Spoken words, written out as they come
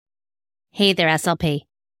Hey there, SLP.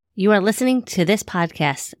 You are listening to this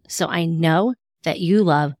podcast, so I know that you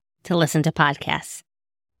love to listen to podcasts.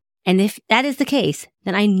 And if that is the case,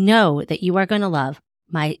 then I know that you are going to love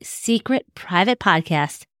my secret private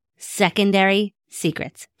podcast, Secondary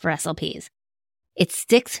Secrets for SLPs. It's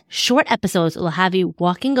 6 short episodes that will have you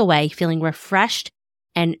walking away feeling refreshed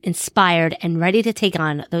and inspired and ready to take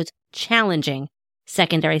on those challenging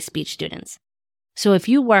secondary speech students. So if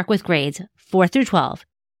you work with grades 4 through 12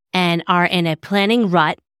 and are in a planning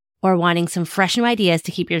rut or wanting some fresh new ideas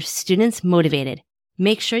to keep your students motivated,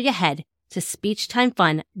 make sure you head to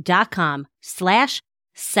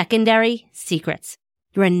speechtimefun.com/secondary secrets.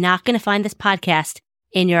 You are not going to find this podcast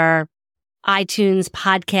in your iTunes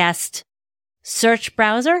podcast search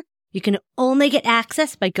browser. You can only get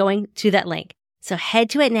access by going to that link. So head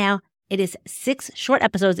to it now. It is 6 short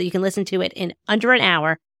episodes that you can listen to it in under an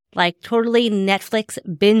hour, like totally Netflix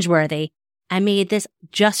binge worthy. I made this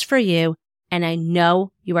just for you, and I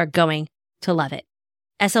know you are going to love it.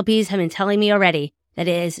 SLPs have been telling me already that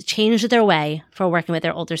it has changed their way for working with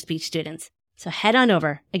their older speech students. So head on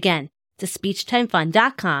over, again, to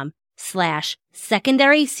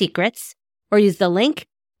speechtimefun.com/secondary secrets, or use the link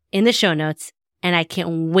in the show notes, and I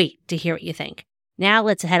can't wait to hear what you think. Now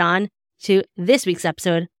let's head on to this week's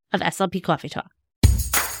episode of SLP Coffee Talk.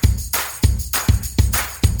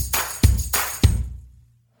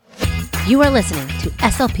 You are listening to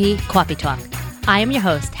SLP Coffee Talk. I am your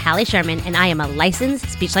host, Hallie Sherman, and I am a licensed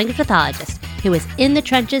speech-language pathologist who is in the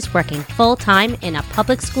trenches working full-time in a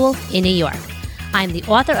public school in New York. I am the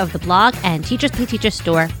author of the blog and Teachers Pay Teachers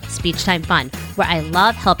store, Speech Time Fun, where I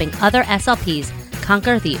love helping other SLPs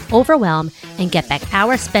conquer the overwhelm and get back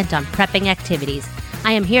hours spent on prepping activities.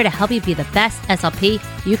 I am here to help you be the best SLP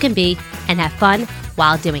you can be and have fun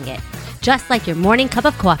while doing it. Just like your morning cup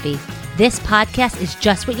of coffee, this podcast is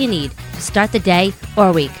just what you need to start the day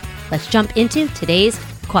or week. Let's jump into today's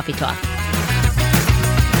Coffee Talk.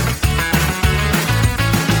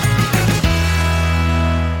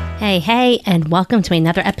 Hey, and welcome to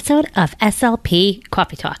another episode of SLP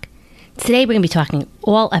Coffee Talk. Today we're going to be talking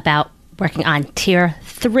all about working on Tier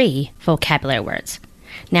 3 vocabulary words.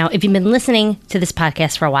 Now, if you've been listening to this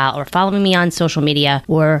podcast for a while or following me on social media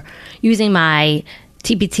or using my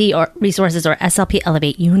TPT or resources or SLP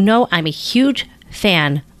Elevate, you know I'm a huge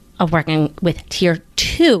fan of working with Tier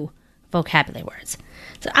 2 vocabulary words.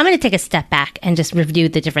 So I'm going to take a step back and just review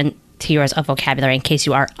the different tiers of vocabulary in case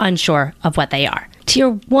you are unsure of what they are. Tier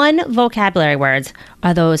 1 vocabulary words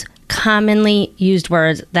are those commonly used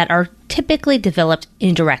words that are typically developed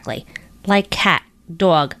indirectly, like cat,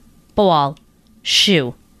 dog, ball,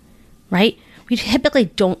 shoe, right? We typically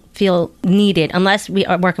don't feel needed unless we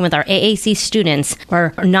are working with our AAC students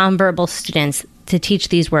or nonverbal students to teach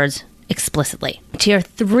these words explicitly. Tier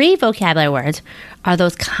 3 vocabulary words are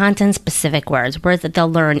those content-specific words that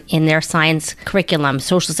they'll learn in their science curriculum,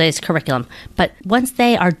 social studies curriculum. But once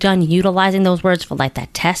they are done utilizing those words for like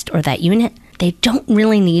that test or that unit, they don't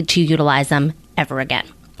really need to utilize them ever again,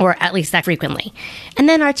 or at least that frequently. And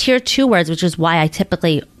then our Tier 2 words, which is why I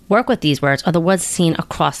typically work with these words, are the words seen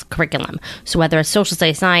across curriculum. So whether it's social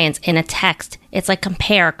studies science in a text, it's like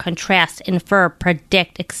compare, contrast, infer,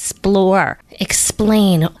 predict, explore,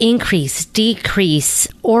 explain, increase, decrease,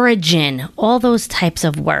 origin, all those types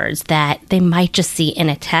of words that they might just see in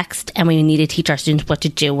a text, and we need to teach our students what to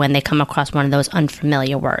do when they come across one of those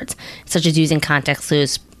unfamiliar words, such as using context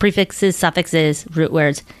clues, prefixes, suffixes, root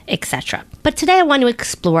words, etc. But today I want to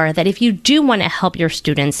explore that if you do want to help your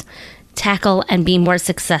students tackle and be more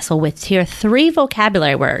successful with Tier 3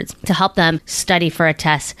 vocabulary words to help them study for a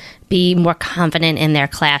test, be more confident in their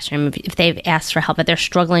classroom, if they've asked for help, if they're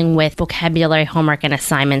struggling with vocabulary homework and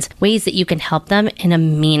assignments, ways that you can help them in a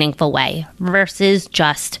meaningful way versus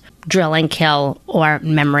just drill and kill or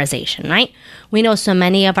memorization, right? We know so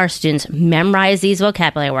many of our students memorize these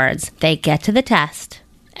vocabulary words. They get to the test,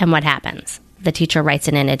 and what happens? The teacher writes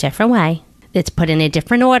it in a different way. It's put in a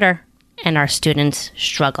different order, and our students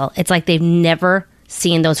struggle. It's like they've never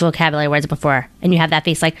seen those vocabulary words before. And you have that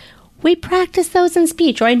face like, we practiced those in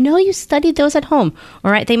speech, or I know you studied those at home.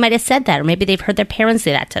 All right, they might have said that, or maybe they've heard their parents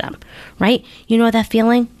say that to them, right? You know that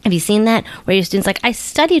feeling? Have you seen that? Where your student's like, I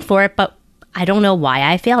studied for it, but I don't know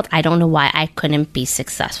why I failed. I don't know why I couldn't be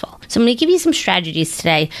successful. So I'm going to give you some strategies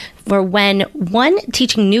today for when, one,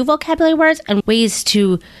 teaching new vocabulary words and ways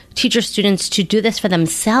to teach your students to do this for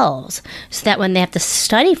themselves so that when they have to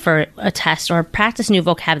study for a test or practice new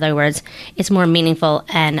vocabulary words, it's more meaningful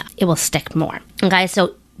and it will stick more. And guys,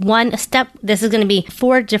 so one step, this is going to be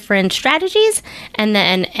 4 different strategies and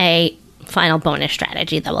then a final bonus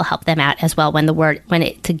strategy that will help them out as well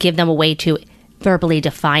to give them a way to verbally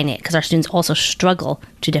define it, because our students also struggle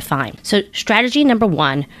to define. So strategy number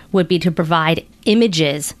 1 would be to provide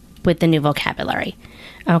images with the new vocabulary.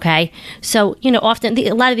 Okay, so, often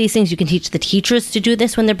a lot of these things you can teach the teachers to do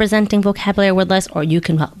this when they're presenting vocabulary word lists, or you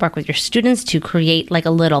can work with your students to create like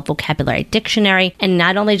a little vocabulary dictionary. And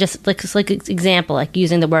not only just like example, like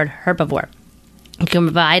using the word herbivore, you can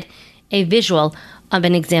provide a visual of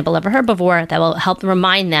an example of a herbivore that will help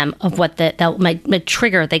remind them of what that might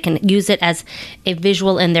trigger. They can use it as a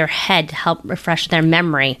visual in their head to help refresh their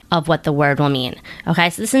memory of what the word will mean. Okay,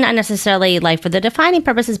 so this is not necessarily like for the defining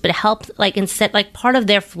purposes, but it helps instead part of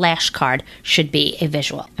their flashcard should be a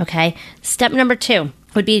visual. Okay, step number 2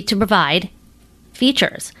 would be to provide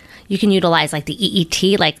features. You can utilize like the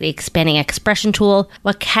EET, like the expanding expression tool.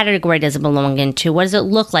 What category does it belong into? What does it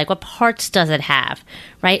look like? What parts does it have?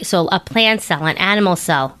 Right? So a plant cell, an animal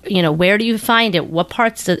cell, where do you find it? What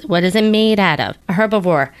parts, what is it made out of? A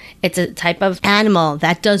herbivore, it's a type of animal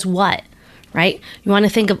that does what? Right? You want to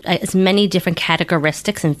think of as many different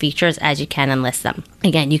characteristics and features as you can and list them.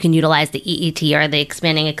 Again, you can utilize the EET or the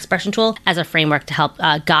expanding expression tool as a framework to help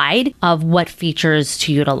guide of what features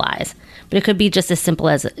to utilize. But it could be just as simple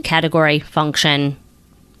as category, function,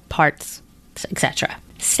 parts, etc.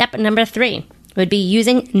 Step number 3 would be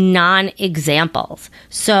using non-examples.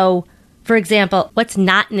 So, for example, what's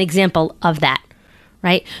not an example of that?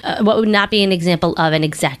 Right? What would not be an example of an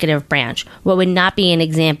executive branch? What would not be an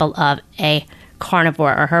example of a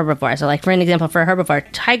carnivore or herbivore? So like for an example, for a herbivore,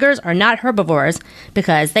 tigers are not herbivores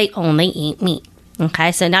because they only eat meat.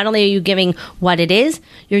 Okay, so not only are you giving what it is,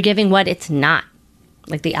 you're giving what it's not,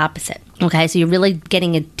 like the opposite. Okay, so you're really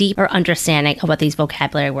getting a deeper understanding of what these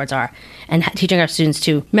vocabulary words are and teaching our students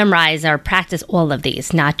to memorize or practice all of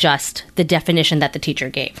these, not just the definition that the teacher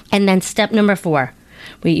gave. And then step number 4,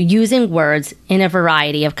 we're using words in a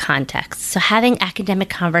variety of contexts. So having academic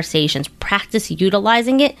conversations, practice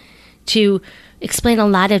utilizing it to explain a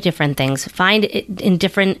lot of different things, find it in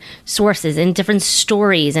different sources, in different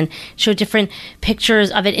stories, and show different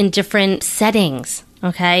pictures of it in different settings.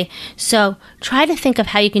 Okay, so try to think of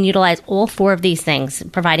how you can utilize all 4 of these things: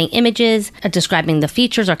 providing images, describing the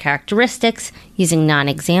features or characteristics, using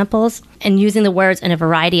non-examples, and using the words in a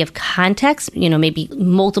variety of contexts, maybe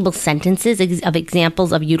multiple sentences of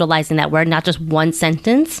examples of utilizing that word, not just one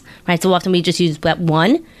sentence, right? So often we just use that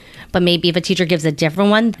one, but maybe if a teacher gives a different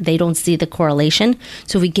one, they don't see the correlation.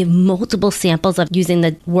 So if we give multiple samples of using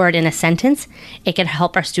the word in a sentence, it can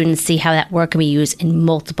help our students see how that word can be used in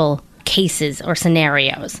multiple cases or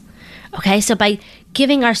scenarios. Okay, so by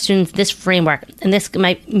giving our students this framework, and this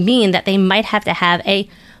might mean that they might have to have a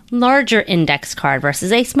larger index card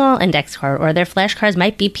versus a small index card, or their flashcards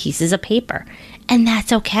might be pieces of paper. And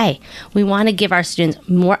that's okay. We want to give our students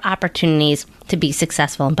more opportunities to be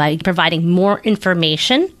successful by providing more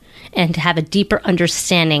information and to have a deeper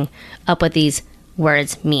understanding of what these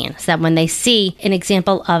words mean, so that when they see an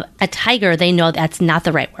example of a tiger, they know that's not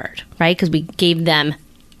the right word, right? Because we gave them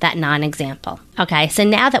that non-example. Okay, so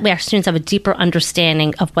now that our students have a deeper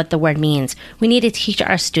understanding of what the word means, we need to teach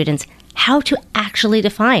our students how to actually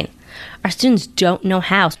define. Our students don't know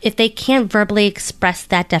how. If they can't verbally express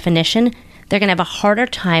that definition, they're going to have a harder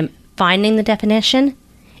time finding the definition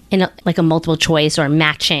in a multiple choice or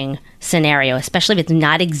matching scenario, especially if it's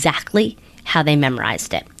not exactly how they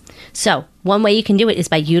memorized it. So one way you can do it is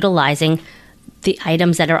by utilizing the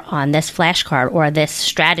items that are on this flashcard or this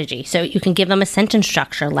strategy. So you can give them a sentence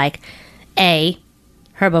structure like a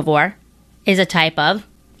herbivore is a type of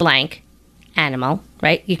blank animal,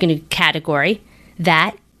 right? You can do category,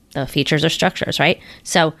 that, the features or structures, right?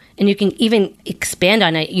 So, and you can even expand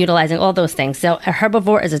on it utilizing all those things. So a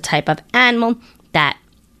herbivore is a type of animal that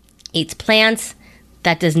eats plants,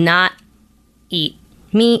 that does not eat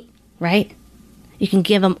meat, right? You can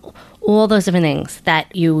give them all those different things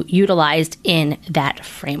that you utilized in that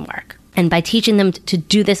framework. And by teaching them to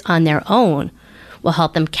do this on their own will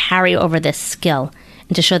help them carry over this skill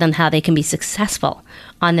and to show them how they can be successful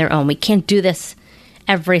on their own. We can't do this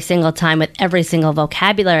every single time with every single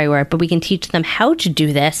vocabulary word, but we can teach them how to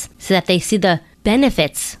do this so that they see the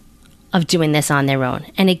benefits of doing this on their own.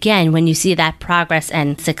 And again, when you see that progress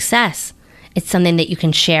and success, it's something that you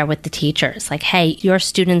can share with the teachers. Like, hey, your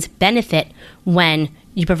students benefit when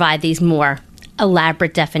you provide these more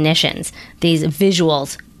elaborate definitions, these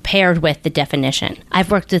visuals paired with the definition.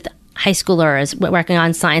 I've worked with high schoolers working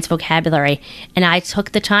on science vocabulary, and I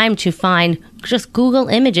took the time to find just Google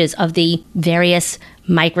images of the various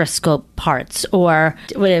microscope parts, or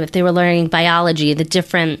if they were learning biology, the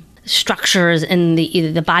different structures in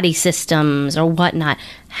either the body systems or whatnot.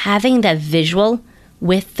 Having that visual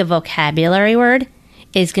with the vocabulary word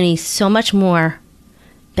is going to be so much more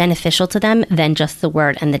beneficial to them than just the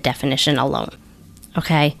word and the definition alone.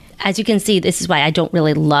 Okay? As you can see, this is why I don't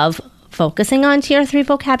really love focusing on Tier 3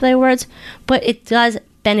 vocabulary words, but it does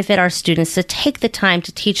benefit our students to take the time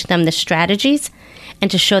to teach them the strategies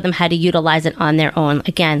and to show them how to utilize it on their own,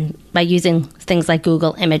 again, by using things like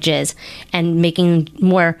Google Images and making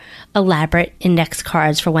more elaborate index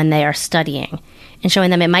cards for when they are studying, and showing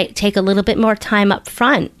them it might take a little bit more time up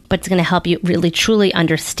front, but it's going to help you really truly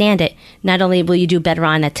understand it. Not only will you do better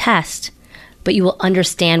on a test, but you will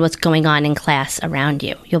understand what's going on in class around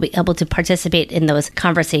you. You'll be able to participate in those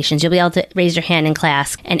conversations. You'll be able to raise your hand in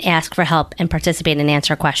class and ask for help and participate and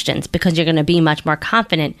answer questions, because you're going to be much more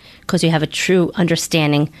confident because you have a true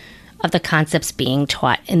understanding of the concepts being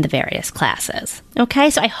taught in the various classes.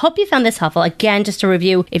 Okay, so I hope you found this helpful. Again, just to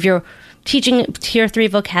review, if you're teaching Tier 3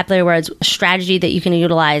 vocabulary words, a strategy that you can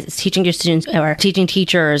utilize is teaching your students or teaching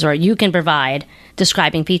teachers, or you can provide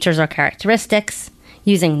describing features or characteristics,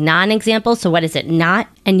 using non-examples, so what is it not,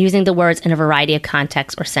 and using the words in a variety of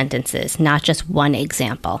contexts or sentences, not just one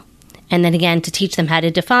example. And then again, to teach them how to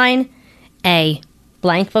define a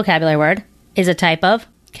blank vocabulary word is a type of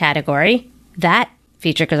category that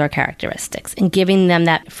feature or characteristics, and giving them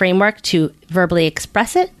that framework to verbally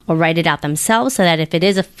express it or write it out themselves, so that if it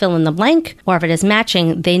is a fill in the blank or if it is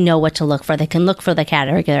matching, they know what to look for. They can look for the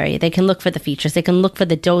category, they can look for the features, they can look for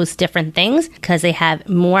those different things, because they have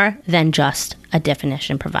more than just a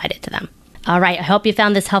definition provided to them. All right, I hope you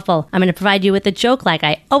found this helpful. I'm going to provide you with a joke like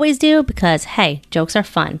I always do, because, hey, jokes are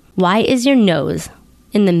fun. Why is your nose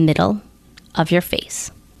in the middle of your face?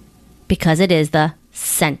 Because it is the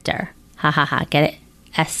center. Ha ha ha, get it?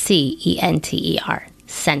 S-C-E-N-T-E-R.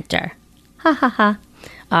 Center. Ha ha ha.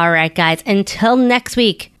 All right, guys, until next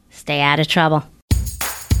week, stay out of trouble.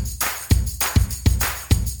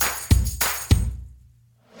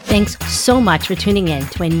 Thanks so much for tuning in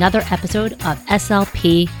to another episode of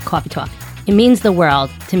SLP Coffee Talk. It means the world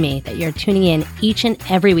to me that you're tuning in each and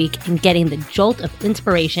every week and getting the jolt of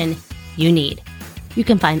inspiration you need. You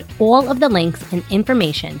can find all of the links and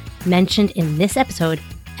information mentioned in this episode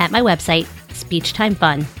at my website,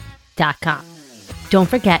 speechtimefun.com. Don't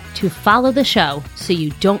forget to follow the show so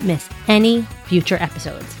you don't miss any future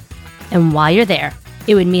episodes. And while you're there,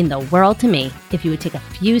 it would mean the world to me if you would take a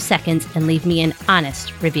few seconds and leave me an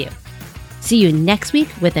honest review. See you next week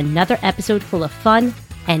with another episode full of fun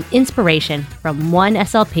and inspiration from one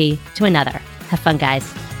SLP to another. Have fun,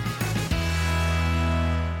 guys.